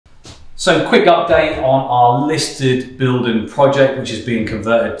So quick update on our listed building project, which is being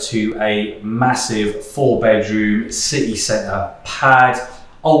converted to a massive 4-bedroom city centre pad,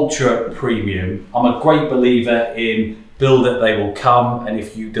 ultra premium. I'm a great believer in build it, they will come, and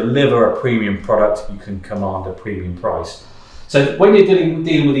if you deliver a premium product, you can command a premium price. So when you're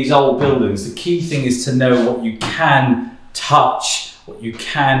dealing with these old buildings, the key thing is to know what you can touch, what you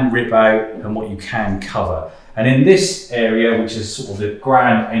can rip out, and what you can cover. And in this area, which is sort of the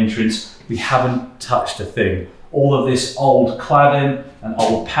grand entrance, we haven't touched a thing. All of this old cladding and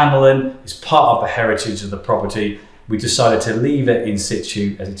old panelling is part of the heritage of the property. We decided to leave it in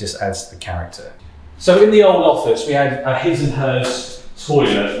situ as it just adds to the character. So in the old office, we had a his and hers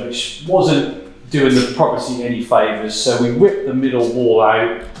toilet, which wasn't doing the property any favours. So we ripped the middle wall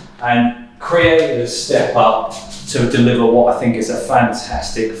out and created a step up to deliver what I think is a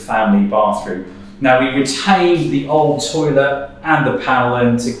fantastic family bathroom. Now we retained the old toilet and the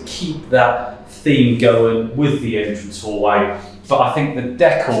panelling to keep that theme going with the entrance hallway, but I think the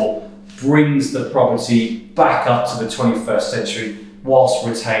decor brings the property back up to the 21st century whilst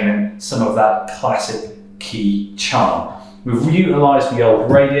retaining some of that classic key charm. We've utilised the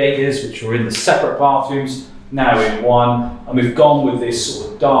old radiators, which were in the separate bathrooms, now in one, and we've gone with this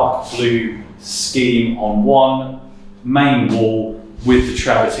sort of dark blue scheme on one main wall with the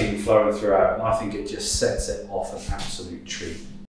travertine flowing throughout, and I think it just sets it off an absolute treat.